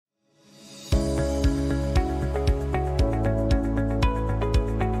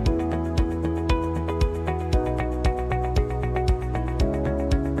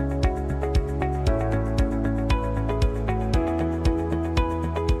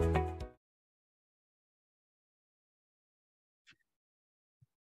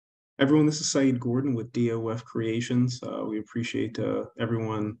Everyone, this is Saeed Gordon with DOF Creations. We appreciate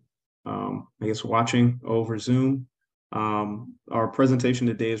everyone, watching over Zoom. Our presentation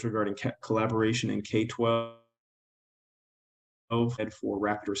today is regarding collaboration in K-12 for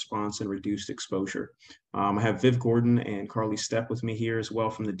rapid response and reduced exposure. I have Viv Gordon and Carly Stepp with me here as well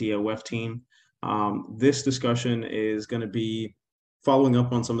from the DOF team. This discussion is going to be following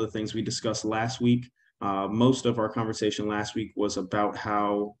up on some of the things we discussed last week. Most of our conversation last week was about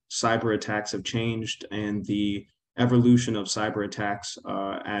how cyber attacks have changed and the evolution of cyber attacks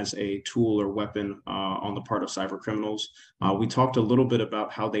as a tool or weapon on the part of cyber criminals. We talked a little bit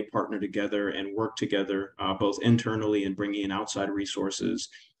about how they partner together and work together, both internally and bringing in outside resources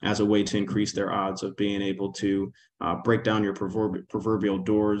as a way to increase their odds of being able to break down your proverbial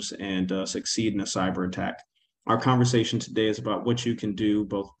doors and succeed in a cyber attack. Our conversation today is about what you can do,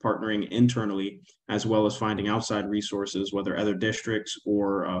 both partnering internally as well as finding outside resources, whether other districts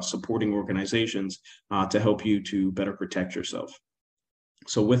or supporting organizations, to help you to better protect yourself.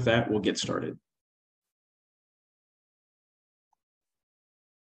 So with that, we'll get started.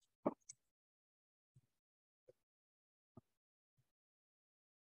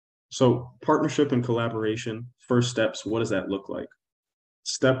 So partnership and collaboration, first steps, what does that look like?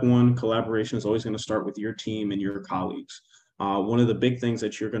 Step one, collaboration is always going to start with your team and your colleagues. One of the big things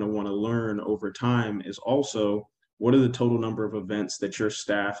that you're going to want to learn over time is also what are the total number of events that your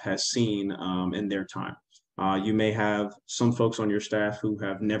staff has seen in their time. You may have some folks on your staff who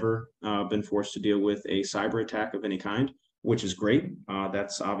have never been forced to deal with a cyber attack of any kind, which is great.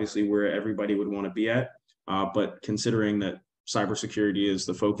 That's obviously where everybody would want to be at. But considering that cybersecurity is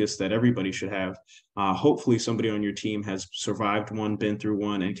the focus that everybody should have, hopefully somebody on your team has survived one, been through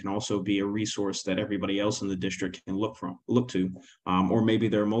one, and can also be a resource that everybody else in the district can look to, or maybe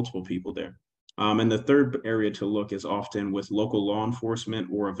there are multiple people there. And the third area to look is often with local law enforcement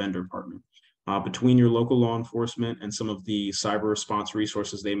or a vendor partner. Between your local law enforcement and some of the cyber response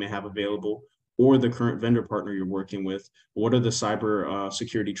resources they may have available, or the current vendor partner you're working with, what are the cyber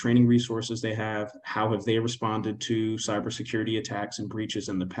security training resources they have? How have they responded to cybersecurity attacks and breaches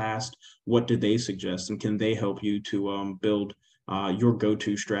in the past? What do they suggest? And can they help you to build your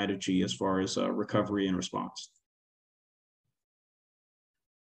go-to strategy as far as recovery and response?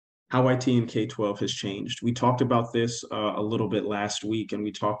 How IT in K-12 has changed. We talked about this a little bit last week, and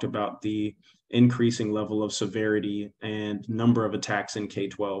we talked about the increasing level of severity and number of attacks in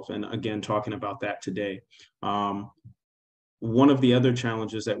K-12. And again, talking about that today. One of the other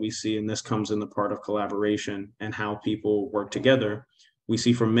challenges that we see, and this comes in the part of collaboration and how people work together, we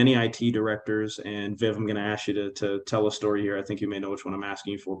see from many IT directors, and Viv, I'm going to ask you to tell a story here. I think you may know which one I'm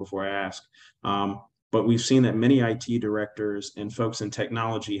asking you for before I ask. But we've seen that many IT directors and folks in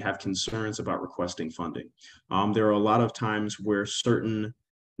technology have concerns about requesting funding. There are a lot of times where certain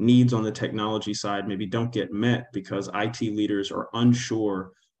needs on the technology side maybe don't get met because IT leaders are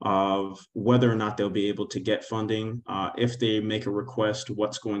unsure of whether or not they'll be able to get funding. If they make a request,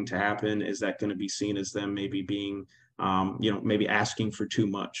 what's going to happen? Is that going to be seen as them maybe being, maybe asking for too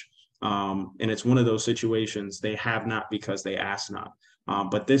much? And it's one of those situations, they have not because they ask not.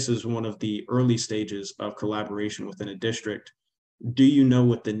 But this is one of the early stages of collaboration within a district. Do you know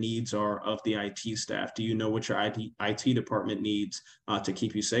what the needs are of the IT staff? Do you know what your IT department needs to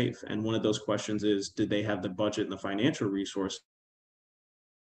keep you safe? And one of those questions is, did they have the budget and the financial resources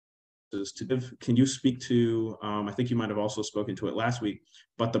to give? Can you speak to, I think you might have also spoken to it last week,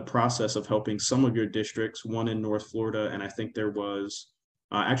 but the process of helping some of your districts, one in North Florida, and I think there was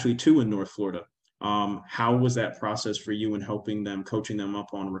actually two in North Florida. How was that process for you in helping them, coaching them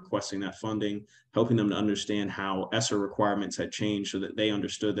up on requesting that funding, helping them to understand how ESSER requirements had changed so that they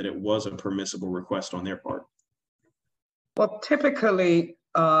understood that it was a permissible request on their part? Well, typically,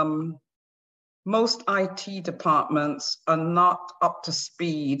 most IT departments are not up to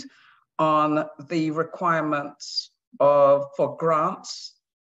speed on the requirements for grants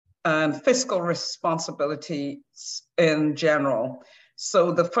and fiscal responsibilities in general.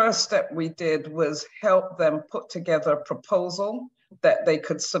 So the first step we did was help them put together a proposal that they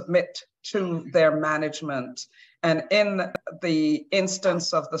could submit to their management. And in the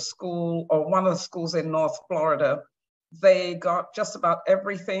instance of the school, or one of the schools in North Florida, they got just about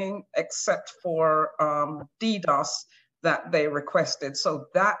everything except for DDoS that they requested. So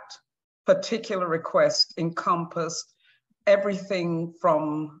that particular request encompassed everything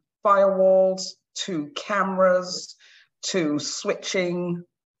from firewalls to cameras to switching.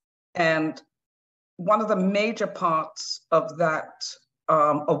 And one of the major parts of that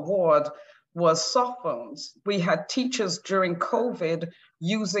award was soft phones. We had teachers during COVID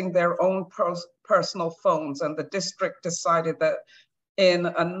using their own personal phones, and the district decided that In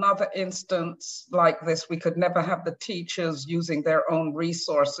another instance like this, we could never have the teachers using their own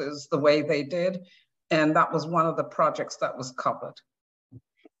resources the way they did. And that was one of the projects that was covered.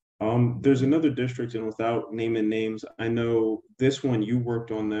 There's another district, and without naming names, I know this one you worked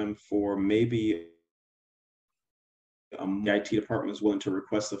on them for maybe the IT department was willing to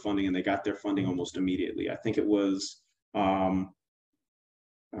request the funding, and they got their funding almost immediately. I think it was, let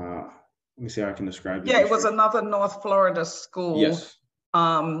me see how I can describe it. Yeah, it was another North Florida school. Yes.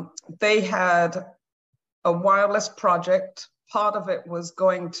 They had a wireless project. Part of it was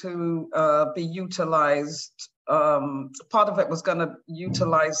going to be utilized. Part of it was going to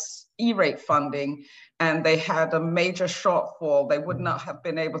utilize E-rate funding, and they had a major shortfall. They would not have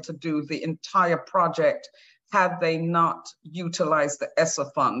been able to do the entire project had they not utilized the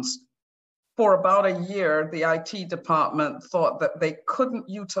ESSA funds. For about a year, the IT department thought that they couldn't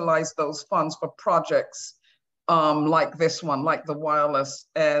utilize those funds for projects like this one, like the wireless,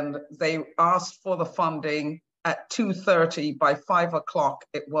 and they asked for the funding at 2:30. By 5 o'clock,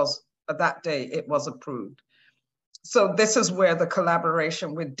 it was that day, it was approved. So this is where the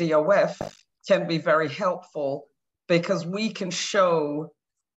collaboration with DOF can be very helpful, because we can show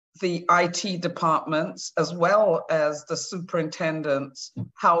the IT departments as well as the superintendents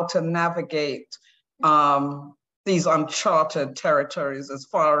how to navigate these uncharted territories as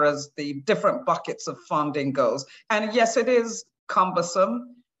far as the different buckets of funding goes. And yes, it is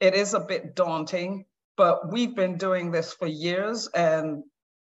cumbersome. It is a bit daunting, but we've been doing this for years, and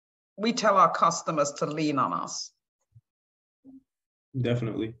we tell our customers to lean on us.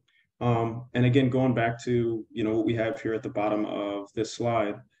 Definitely. And again, going back to, what we have here at the bottom of this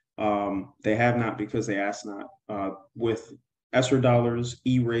slide, they have not because they asked not. With ESSER dollars,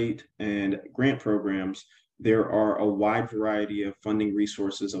 E-rate, and grant programs, there are a wide variety of funding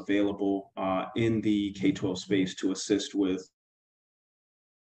resources available in the K-12 space to assist with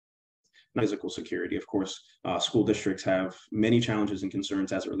physical security. Of course, school districts have many challenges and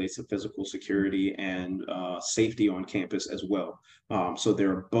concerns as it relates to physical security and safety on campus as well. So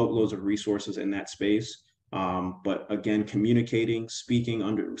there are boatloads of resources in that space. But again, communicating, speaking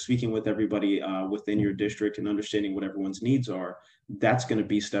with everybody within your district and understanding what everyone's needs are, that's going to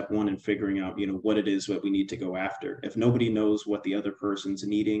be step one in figuring out, what it is that we need to go after. If nobody knows what the other person's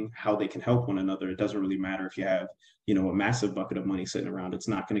needing, how they can help one another, it doesn't really matter if you have, a massive bucket of money sitting around. It's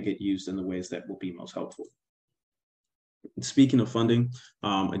not going to get used in the ways that will be most helpful. Speaking of funding,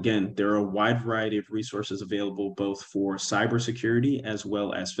 again, there are a wide variety of resources available both for cybersecurity as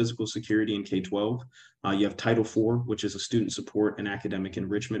well as physical security in K-12. You have Title IV, which is a student support and academic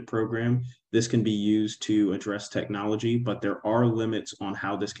enrichment program. This can be used to address technology, but there are limits on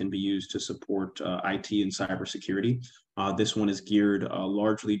how this can be used to support IT and cybersecurity. This one is geared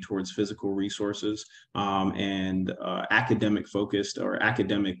largely towards physical resources and academic focused or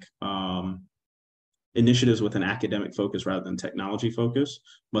academic initiatives with an academic focus rather than technology focus,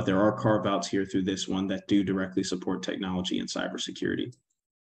 but there are carve-outs here through this one that do directly support technology and cybersecurity.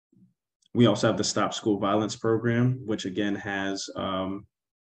 We also have the Stop School Violence program, which again has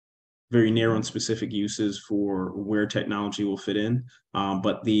very narrow and specific uses for where technology will fit in,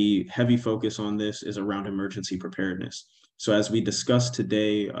 but the heavy focus on this is around emergency preparedness. So as we discussed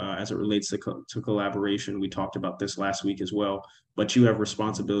today, as it relates to collaboration, we talked about this last week as well, but you have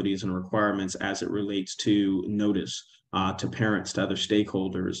responsibilities and requirements as it relates to notice to parents, to other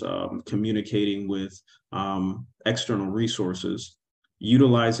stakeholders, communicating with external resources.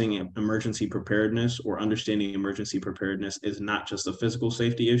 Utilizing emergency preparedness or understanding emergency preparedness is not just a physical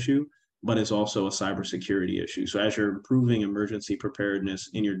safety issue, but is also a cybersecurity issue. So as you're improving emergency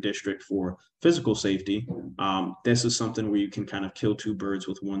preparedness in your district for physical safety, this is something where you can kind of kill two birds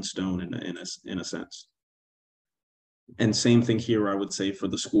with one stone in a sense. And same thing here, I would say, for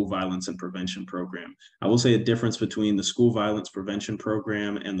the school violence and prevention program. I will say a difference between the school violence prevention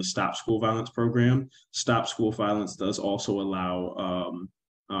program and the Stop School Violence program. Stop School Violence does also allow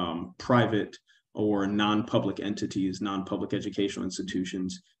private or non-public entities, non-public educational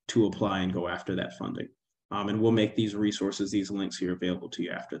institutions to apply and go after that funding. And we'll make these resources, these links here available to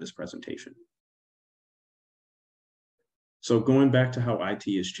you after this presentation. So going back to how IT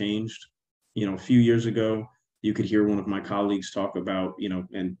has changed, a few years ago, you could hear one of my colleagues talk about,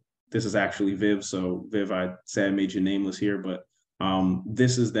 and this is actually Viv. So Viv, I say I made you nameless here, but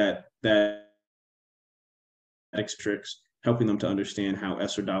this is that tricks, helping them to understand how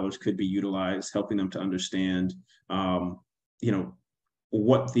ESSER dollars could be utilized, helping them to understand,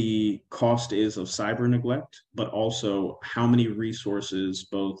 what the cost is of cyber neglect, but also how many resources,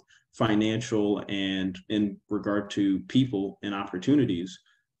 both financial and in regard to people and opportunities,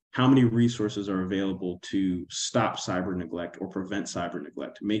 how many resources are available to stop cyber neglect or prevent cyber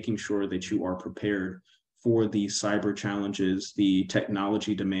neglect, making sure that you are prepared for the cyber challenges, the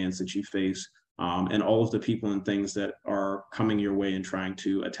technology demands that you face, and all of the people and things that are coming your way and trying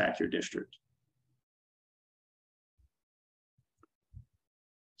to attack your district.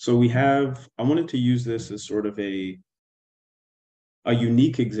 So I wanted to use this as sort of a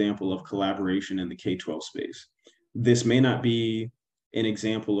unique example of collaboration in the K-12 space. This may not be an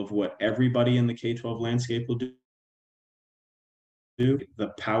example of what everybody in the K-12 landscape will do, the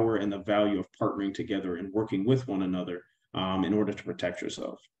power and the value of partnering together and working with one another in order to protect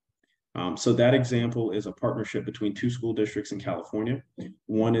yourself. So that example is a partnership between two school districts in California.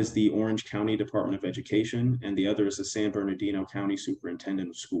 One is the Orange County Department of Education, and the other is the San Bernardino County Superintendent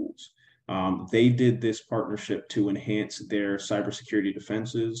of Schools. They did this partnership to enhance their cybersecurity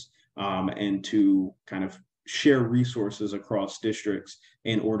defenses and to kind of share resources across districts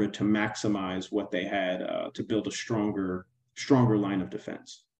in order to maximize what they had to build a stronger line of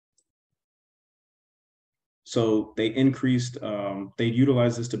defense. So they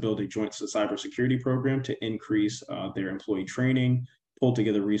utilized this to build a joint cybersecurity program to increase their employee training, pull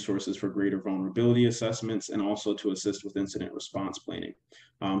together resources for greater vulnerability assessments, and also to assist with incident response planning.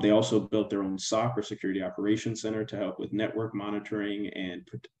 They also built their own SOC, or Security Operations Center, to help with network monitoring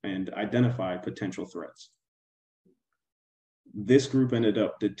and identify potential threats. This group ended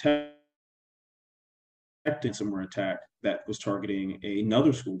up detecting a ransomware attack that was targeting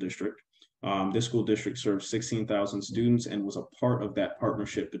another school district. This school district serves 16,000 students and was a part of that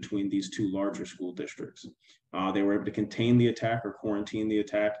partnership between these two larger school districts. They were able to contain the attack or quarantine the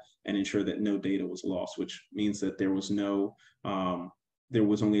attack and ensure that no data was lost, which means that there was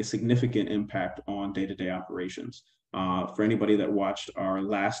only a significant impact on day-to-day operations. For anybody that watched our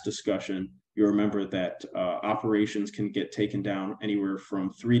last discussion, you remember that operations can get taken down anywhere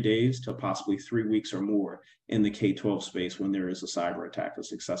from 3 days to possibly 3 weeks or more in the K-12 space when there is a cyber attack, a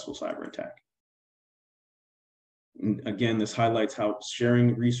successful cyber attack. And again, this highlights how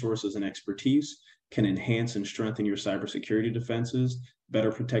sharing resources and expertise can enhance and strengthen your cybersecurity defenses,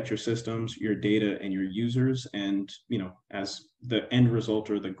 better protect your systems, your data, and your users. And, as the end result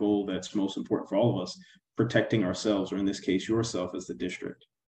or the goal that's most important for all of us, protecting ourselves, or in this case, yourself as the district.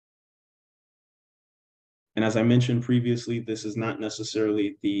 And as I mentioned previously, this is not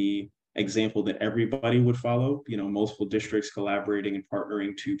necessarily the example that everybody would follow, multiple districts collaborating and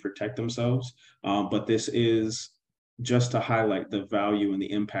partnering to protect themselves. But this is just to highlight the value and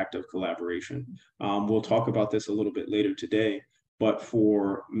the impact of collaboration. We'll talk about this a little bit later today, but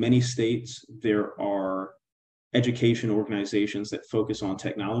for many states, there are education organizations that focus on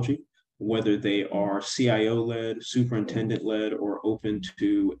technology, whether they are CIO-led, superintendent-led, or open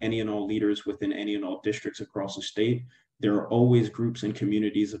to any and all leaders within any and all districts across the state. There are always groups and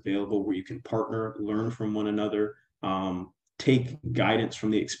communities available where you can partner, learn from one another, take guidance from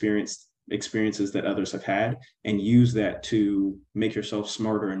the experiences that others have had, and use that to make yourself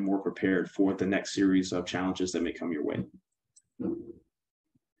smarter and more prepared for the next series of challenges that may come your way.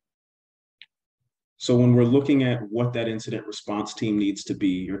 So when we're looking at what that incident response team needs to be,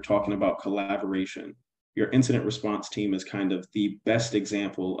 you're talking about collaboration. Your incident response team is kind of the best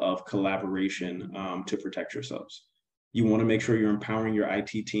example of collaboration to protect yourselves. You want to make sure you're empowering your IT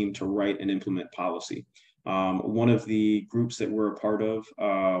team to write and implement policy. One of the groups that we're a part of,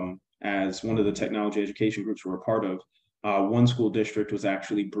 as one of the technology education groups we're a part of, one school district was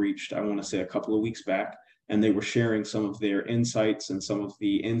actually breached, I want to say a couple of weeks back, and they were sharing some of their insights and some of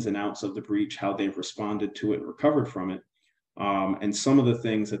the ins and outs of the breach, how they've responded to it and recovered from it. And some of the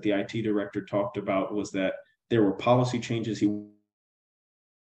things that the IT director talked about was that there were policy changes he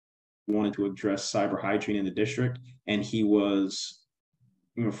wanted to address cyber hygiene in the district, and he was,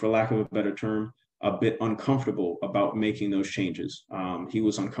 for lack of a better term, a bit uncomfortable about making those changes. He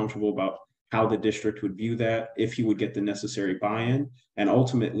was uncomfortable about how the district would view that, if he would get the necessary buy-in. And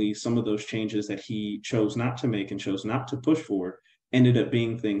ultimately, some of those changes that he chose not to make and chose not to push forward ended up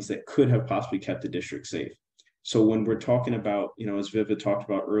being things that could have possibly kept the district safe. So when we're talking about, as Vivid talked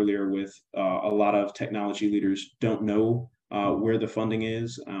about earlier, with a lot of technology leaders don't know where the funding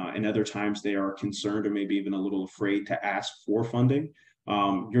is, and other times they are concerned or maybe even a little afraid to ask for funding.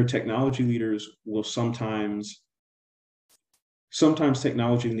 Your technology leaders will sometimes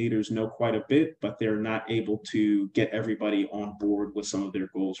technology leaders know quite a bit, but they're not able to get everybody on board with some of their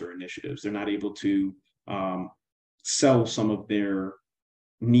goals or initiatives. They're not able to sell some of their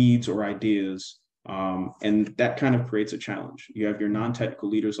needs or ideas. And that kind of creates a challenge. You have your non-technical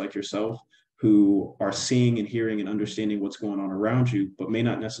leaders like yourself who are seeing and hearing and understanding what's going on around you, but may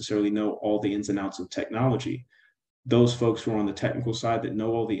not necessarily know all the ins and outs of technology. those folks who are on the technical side that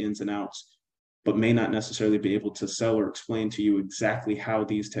know all the ins and outs, but may not necessarily be able to sell or explain to you exactly how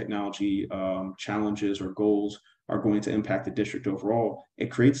these technology challenges or goals are going to impact the district overall,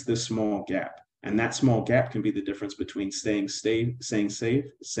 it creates this small gap. And that small gap can be the difference between staying safe,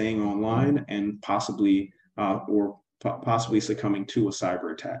 staying online, and possibly possibly succumbing to a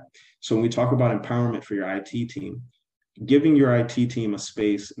cyber attack. So when we talk about empowerment for your IT team, giving your IT team a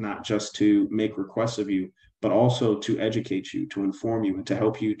space not just to make requests of you, but also to educate you, to inform you, and to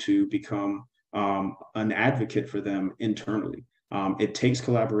help you to become an advocate for them internally. It takes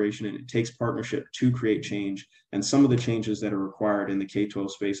collaboration and it takes partnership to create change. And some of the changes that are required in the K-12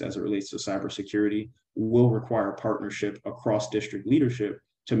 space as it relates to cybersecurity will require partnership across district leadership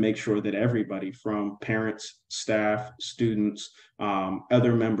to make sure that everybody from parents, staff, students,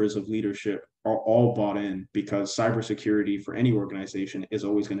 other members of leadership are all bought in, because cybersecurity for any organization is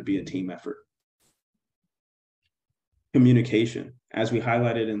always going to be a team effort. Communication, as we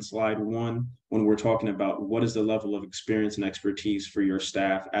highlighted in slide 1, when we're talking about what is the level of experience and expertise for your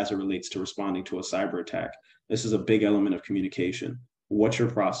staff as it relates to responding to a cyber attack, this is a big element of communication. What's your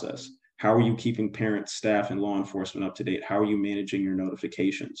process? How are you keeping parents, staff, and law enforcement up to date? How are you managing your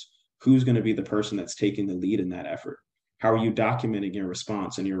notifications? Who's going to be the person that's taking the lead in that effort? How are you documenting your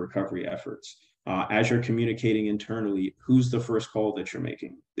response and your recovery efforts? As you're communicating internally, who's the first call that you're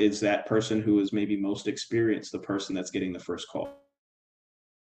making? Is that person who is maybe most experienced the person that's getting the first call?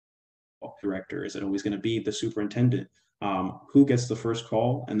 Director? Is it always going to be the superintendent? Who gets the first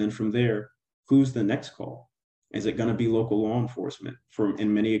call? And then from there, who's the next call? Is it going to be local law enforcement?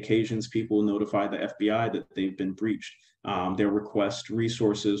 In many occasions, people notify the FBI that they've been breached. They'll request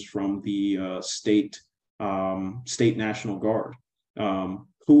resources from the state National Guard.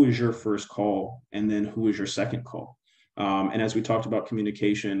 Who is your first call, and then who is your second call? And as we talked about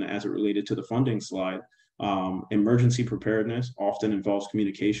communication as it related to the funding slide, emergency preparedness often involves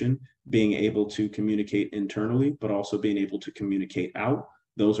communication, being able to communicate internally, but also being able to communicate out.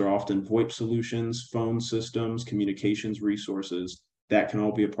 Those are often VoIP solutions, phone systems, communications resources that can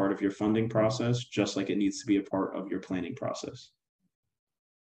all be a part of your funding process, just like it needs to be a part of your planning process.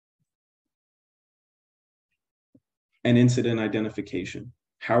 And incident identification.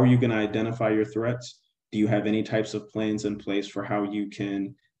 How are you going to identify your threats? Do you have any types of plans in place for how you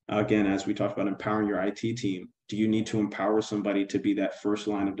can, again, as we talked about empowering your IT team, do you need to empower somebody to be that first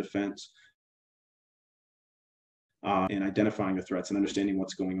line of defense in identifying the threats and understanding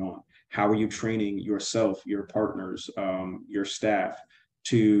what's going on? How are you training yourself, your partners, your staff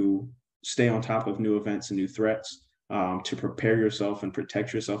to stay on top of new events and new threats, to prepare yourself and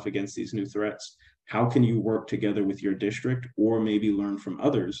protect yourself against these new threats? How can you work together with your district, or maybe learn from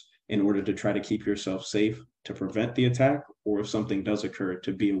others in order to try to keep yourself safe, to prevent the attack, or if something does occur,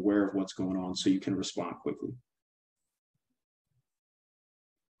 to be aware of what's going on so you can respond quickly?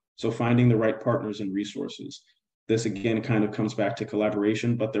 So finding the right partners and resources. This again kind of comes back to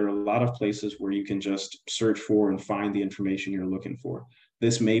collaboration, but there are a lot of places where you can just search for and find the information you're looking for.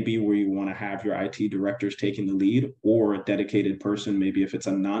 This may be where you want to have your IT directors taking the lead, or a dedicated person. Maybe if it's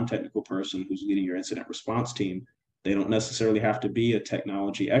a non-technical person who's leading your incident response team, they don't necessarily have to be a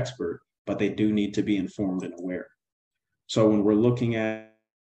technology expert, but they do need to be informed and aware. So when we're looking at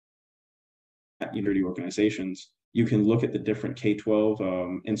university organizations, you can look at the different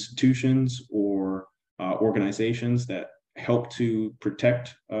K-12 institutions or organizations that help to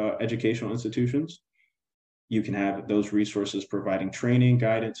protect educational institutions. You can have those resources providing training,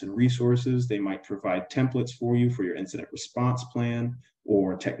 guidance, and resources. They might provide templates for you for your incident response plan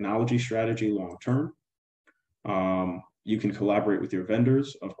or technology strategy long-term. You can collaborate with your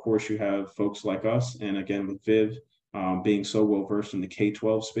vendors. Of course, you have folks like us, and again, with Viv being so well-versed in the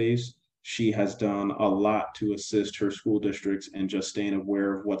K-12 space, she has done a lot to assist her school districts in just staying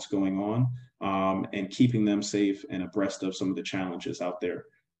aware of what's going on and keeping them safe and abreast of some of the challenges out there.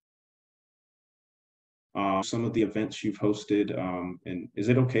 Some of the events you've hosted, and is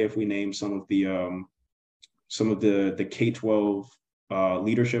it okay if we name some of the K-12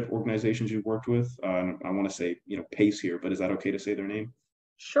 leadership organizations you've worked with? I want to say, PACE here, but is that okay to say their name?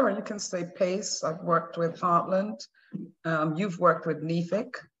 Sure, you can say PACE. I've worked with Heartland. You've worked with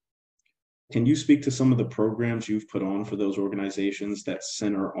NEFIC. Can you speak to some of the programs you've put on for those organizations that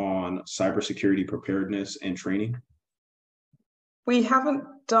center on cybersecurity preparedness and training? We haven't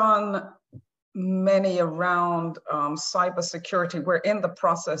done many around cybersecurity. We're in the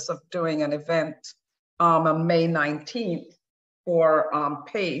process of doing an event on May 19th for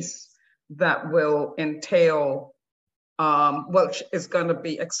PACE that will entail, which is going to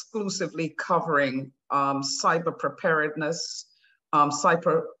be exclusively covering cyber preparedness,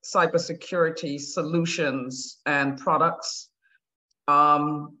 cybersecurity solutions and products.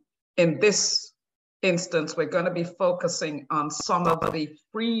 In this instance, we're going to be focusing on some of the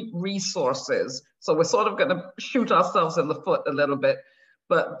free resources. So we're sort of going to shoot ourselves in the foot a little bit,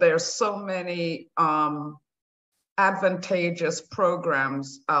 but there's so many advantageous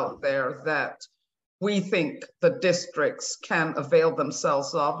programs out there that we think the districts can avail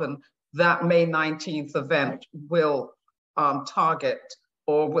themselves of, and that May 19th event will target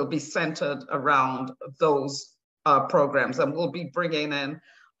or will be centered around those programs. And we'll be bringing in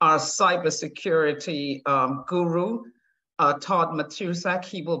our cybersecurity guru, Todd Matusak.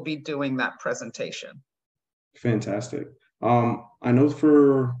 He will be doing that presentation. Fantastic. I know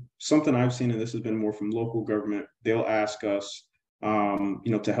for something I've seen, and this has been more from local government, they'll ask us,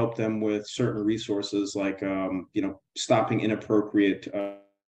 to help them with certain resources like, stopping inappropriate,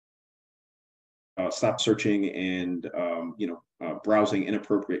 stop searching and, browsing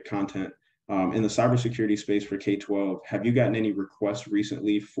inappropriate content. In the cybersecurity space for K-12, have you gotten any requests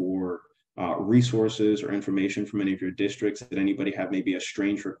recently for resources or information from any of your districts? Did anybody have maybe a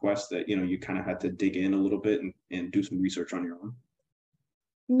strange request that, you kind of had to dig in a little bit and do some research on your own?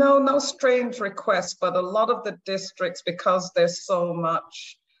 No strange requests, but a lot of the districts, because there's so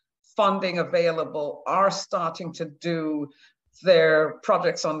much funding available, are starting to do their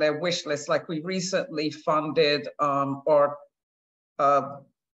projects on their wish list. Like we recently funded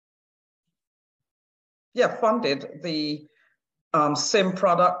funded the SIM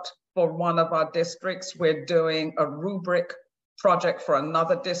product for one of our districts. We're doing a rubric project for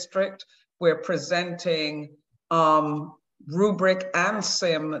another district. We're presenting rubric and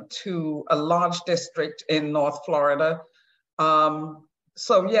SIM to a large district in North Florida.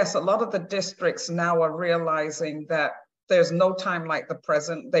 So yes, a lot of the districts now are realizing that there's no time like the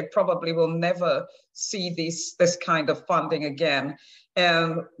present. They probably will never see this kind of funding again.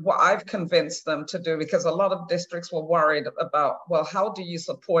 And what I've convinced them to do, because a lot of districts were worried about, well, how do you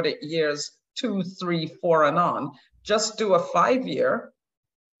support it years 2, 3, 4, and on? Just do a 5-year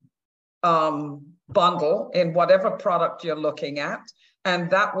bundle in whatever product you're looking at, and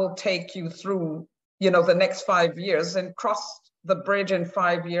that will take you through, the next 5 years, and cross the bridge in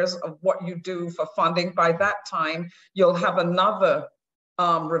 5 years of what you do for funding. By that time, you'll have another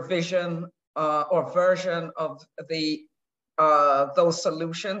revision or version of those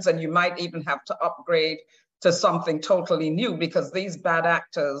solutions, and you might even have to upgrade to something totally new, because these bad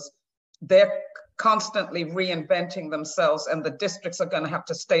actors, they're constantly reinventing themselves, and the districts are going to have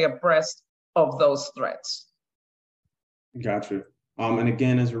to stay abreast of those threats. Gotcha. And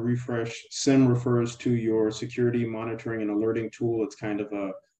again, as a refresh, SIM refers to your security monitoring and alerting tool. It's kind of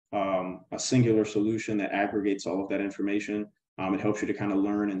a singular solution that aggregates all of that information. It helps you to kind of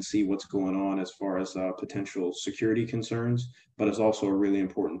learn and see what's going on as far as potential security concerns, but it's also a really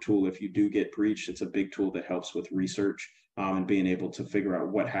important tool. If you do get breached, it's a big tool that helps with research and being able to figure out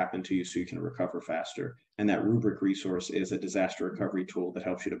what happened to you so you can recover faster. And that rubric resource is a disaster recovery tool that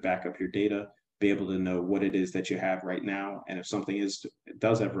helps you to back up your data, be able to know what it is that you have right now. And if something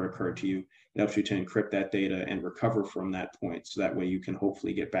does ever occur to you, it helps you to encrypt that data and recover from that point. So that way you can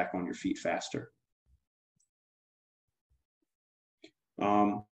hopefully get back on your feet faster.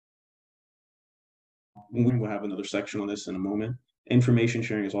 We'll have another section on this in a moment. Information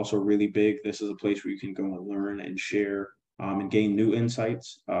sharing is also really big. This is a place where you can go and learn and share and gain new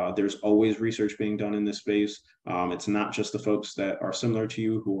insights. There's always research being done in this space. It's not just the folks that are similar to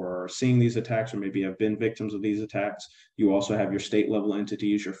you who are seeing these attacks or maybe have been victims of these attacks. You also have your state level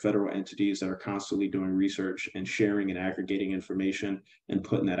entities, your federal entities that are constantly doing research and sharing and aggregating information and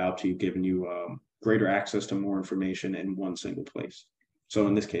putting that out to you, giving you greater access to more information in one single place. So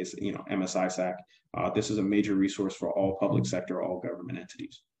in this case, MSISAC, this is a major resource for all public sector, all government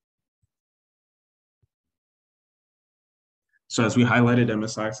entities. So as we highlighted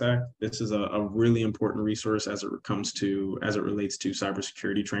MSISAC, this is a really important resource as it relates to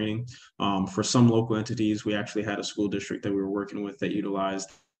cybersecurity training. For some local entities, we actually had a school district that we were working with that utilized,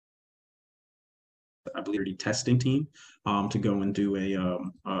 I believe, a testing team to go and do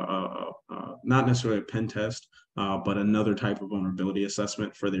not necessarily a pen test, but another type of vulnerability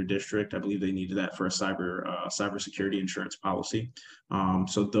assessment for their district. I believe they needed that for a cybersecurity insurance policy.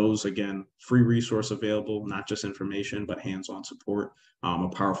 So those, again, free resource available, not just information, but hands-on support, a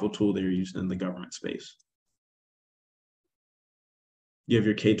powerful tool they're used in the government space. You have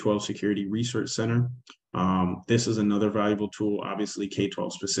your K-12 Security Research Center. This is another valuable tool, obviously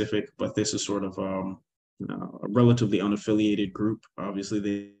K-12 specific, but this is sort of a relatively unaffiliated group. Obviously,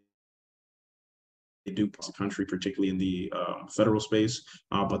 they do across the country, particularly in the federal space,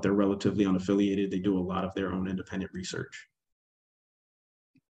 but they're relatively unaffiliated. They do a lot of their own independent research.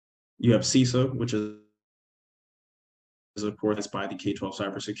 You have CISA, which is of course by the K-12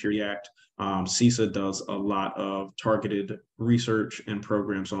 Cybersecurity Act. CISA does a lot of targeted research and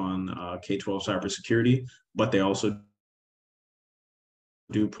programs on K-12 cybersecurity, but they also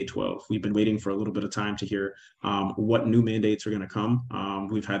do K-12. We've been waiting for a little bit of time to hear what new mandates are going to come.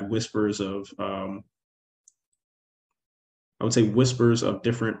 We've had whispers of, I would say whispers of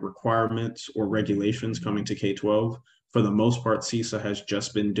different requirements or regulations coming to K-12. For the most part, CISA has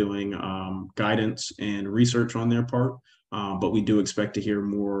just been doing guidance and research on their part, but we do expect to hear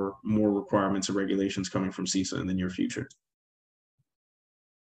more requirements and regulations coming from CISA in the near future.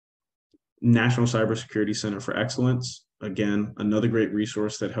 National Cybersecurity Center for Excellence, again, another great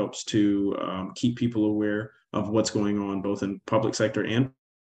resource that helps to keep people aware of what's going on both in public sector and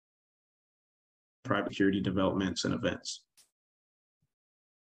private security developments and events.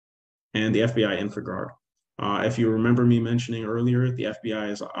 And the FBI InfoGuard. If you remember me mentioning earlier, the FBI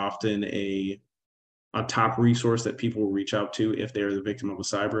is often a top resource that people will reach out to if they're the victim of a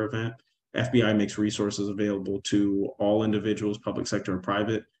cyber event. FBI makes resources available to all individuals, public sector or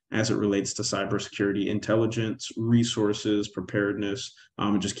private, as it relates to cybersecurity intelligence, resources, preparedness,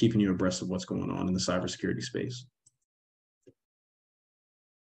 and just keeping you abreast of what's going on in the cybersecurity space.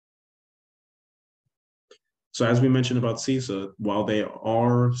 So as we mentioned about CISA, while they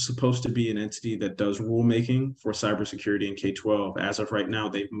are supposed to be an entity that does rulemaking for cybersecurity in K-12, as of right now,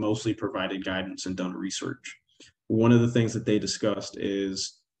 they've mostly provided guidance and done research. One of the things that they discussed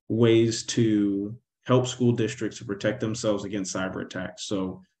is ways to help school districts to protect themselves against cyber attacks.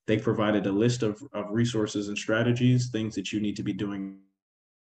 So they provided a list of resources and strategies, things that you need to be doing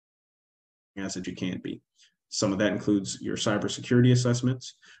as that you can be. Some of that includes your cybersecurity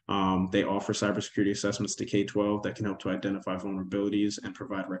assessments. They offer cybersecurity assessments to K-12 that can help to identify vulnerabilities and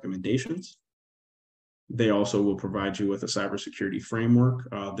provide recommendations. They also will provide you with a cybersecurity framework.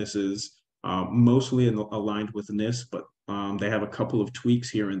 This is mostly aligned with NIST, but they have a couple of tweaks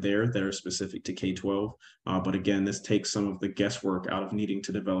here and there that are specific to K-12. But again, this takes some of the guesswork out of needing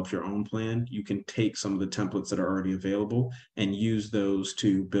to develop your own plan. You can take some of the templates that are already available and use those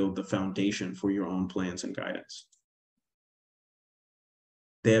to build the foundation for your own plans and guidance.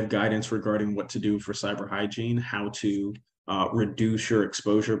 They have guidance regarding what to do for cyber hygiene, how to reduce your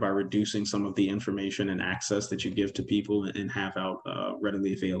exposure by reducing some of the information and access that you give to people and have out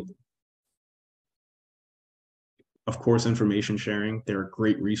readily available. Of course, information sharing, they're a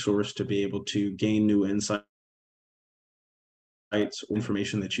great resource to be able to gain new insights,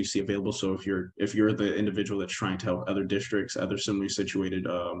 information that you see available. So if you're the individual that's trying to help other districts, other similarly situated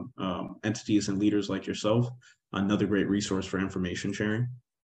entities and leaders like yourself, another great resource for information sharing.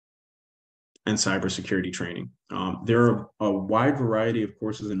 And cybersecurity training. There are a wide variety of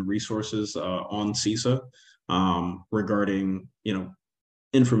courses and resources on CISA regarding,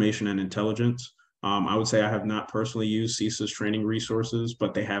 information and intelligence. I would say I have not personally used CISA's training resources,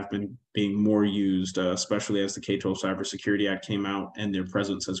 but they have been being more used, especially as the K-12 Cybersecurity Act came out and their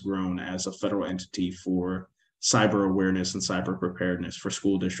presence has grown as a federal entity for cyber awareness and cyber preparedness for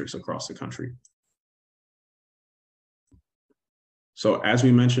school districts across the country. So as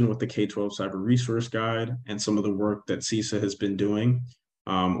we mentioned with the K-12 Cyber Resource Guide and some of the work that CISA has been doing,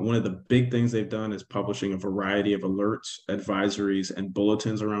 one of the big things they've done is publishing a variety of alerts, advisories, and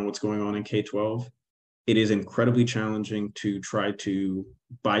bulletins around what's going on in K-12. It is incredibly challenging to try to,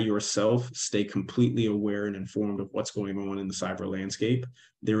 by yourself, stay completely aware and informed of what's going on in the cyber landscape.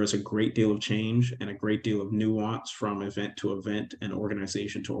 There is a great deal of change and a great deal of nuance from event to event and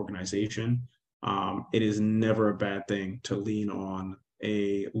organization to organization. It is never a bad thing to lean on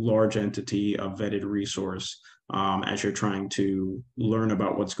a large entity, a vetted resource, as you're trying to learn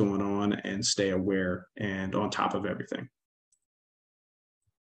about what's going on and stay aware and on top of everything.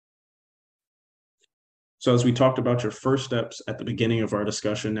 So as we talked about your first steps at the beginning of our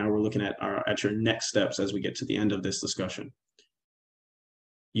discussion, now we're looking at your next steps as we get to the end of this discussion.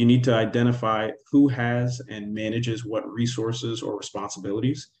 You need to identify who has and manages what resources or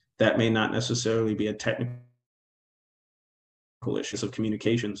responsibilities. That may not necessarily be a technical issue of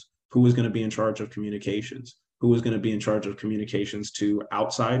communications. Who is going to be in charge of communications? Who is going to be in charge of communications to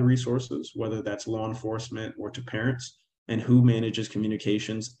outside resources, whether that's law enforcement or to parents? And who manages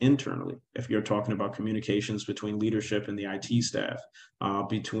communications internally? If you're talking about communications between leadership and the IT staff,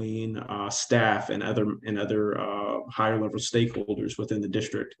 between staff and other higher level stakeholders within the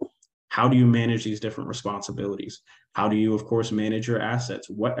district, how do you manage these different responsibilities? How do you, of course, manage your assets?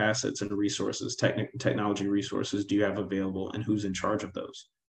 What assets and resources, technology resources do you have available, and who's in charge of those?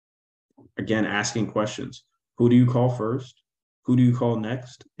 Again, asking questions. Who do you call first? Who do you call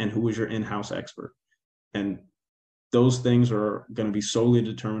next? And who is your in-house expert? And those things are going to be solely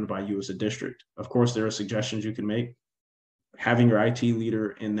determined by you as a district. Of course, there are suggestions you can make. Having your IT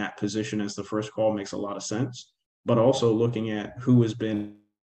leader in that position as the first call makes a lot of sense, but also looking at who has been,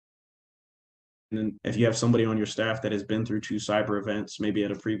 and if you have somebody on your staff that has been through 2 cyber events, maybe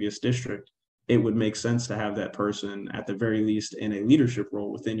at a previous district, it would make sense to have that person at the very least in a leadership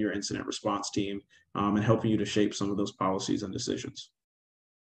role within your incident response team, and helping you to shape some of those policies and decisions.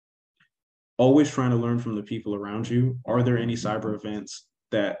 Always trying to learn from the people around you. Are there any cyber events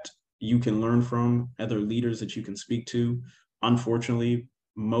that you can learn from, other leaders that you can speak to? Unfortunately,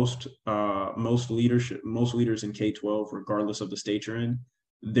 most leaders in K-12, regardless of the state you're in,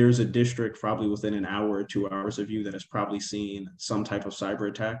 there's a district probably within an hour or 2 hours of you that has probably seen some type of cyber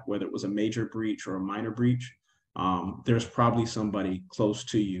attack, whether it was a major breach or a minor breach. There's probably somebody close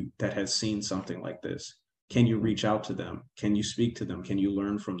to you that has seen something like this. Can you reach out to them? Can you speak to them? Can you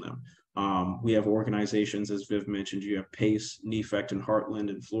learn from them? We have organizations, as Viv mentioned, you have PACE, NEFECT, and Heartland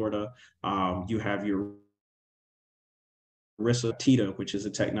in Florida. You have your RISA, TITA, which is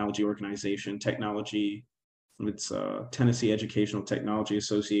a technology organization, it's Tennessee Educational Technology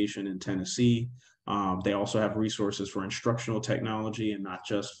Association in Tennessee. They also have resources for instructional technology and not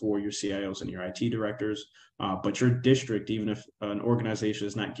just for your CIOs and your IT directors. But your district, even if an organization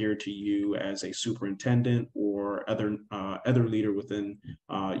is not geared to you as a superintendent or other leader within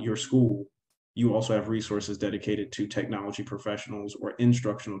your school, you also have resources dedicated to technology professionals or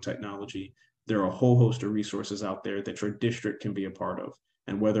instructional technology. There are a whole host of resources out there that your district can be a part of.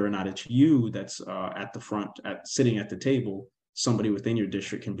 And whether or not it's you that's at the front, sitting at the table, somebody within your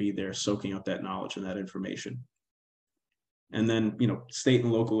district can be there soaking up that knowledge and that information. And then, state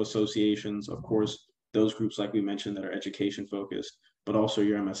and local associations, of course, those groups, like we mentioned, that are education focused, but also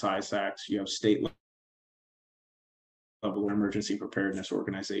your MSI SACs, you have state level emergency preparedness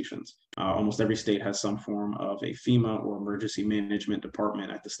organizations. Almost every state has some form of a FEMA or emergency management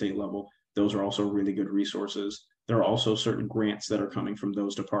department at the state level. Those are also really good resources. There are also certain grants that are coming from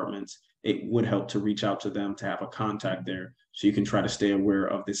those departments. It would help to reach out to them to have a contact there, so you can try to stay aware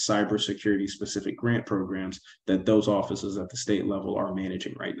of the cybersecurity specific grant programs that those offices at the state level are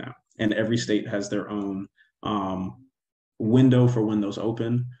managing right now. And every state has their own window for when those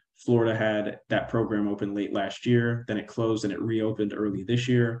open. Florida had that program open late last year, then it closed and it reopened early this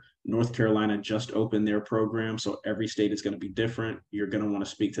year. North Carolina just opened their program, so every state is going to be different. You're going to want to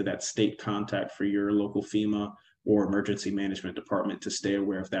speak to that state contact for your local FEMA or emergency management department to stay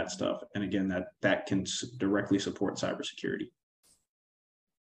aware of that stuff. And again, that can directly support cybersecurity.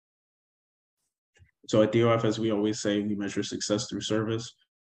 So at DOF, as we always say, we measure success through service.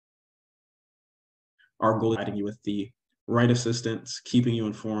 Our goal is providing you with the right assistance, keeping you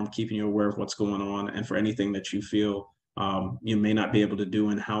informed, keeping you aware of what's going on, and for anything that you feel you may not be able to do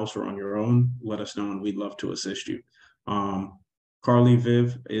in-house or on your own, let us know and we'd love to assist you. Carly,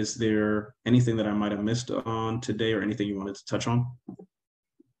 Viv, is there anything that I might have missed on today or anything you wanted to touch on?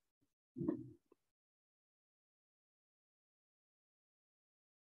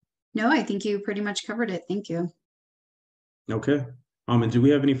 No, I think you pretty much covered it. Thank you. Okay. And do we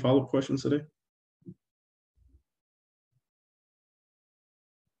have any follow-up questions today?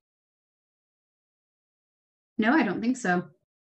 No, I don't think so.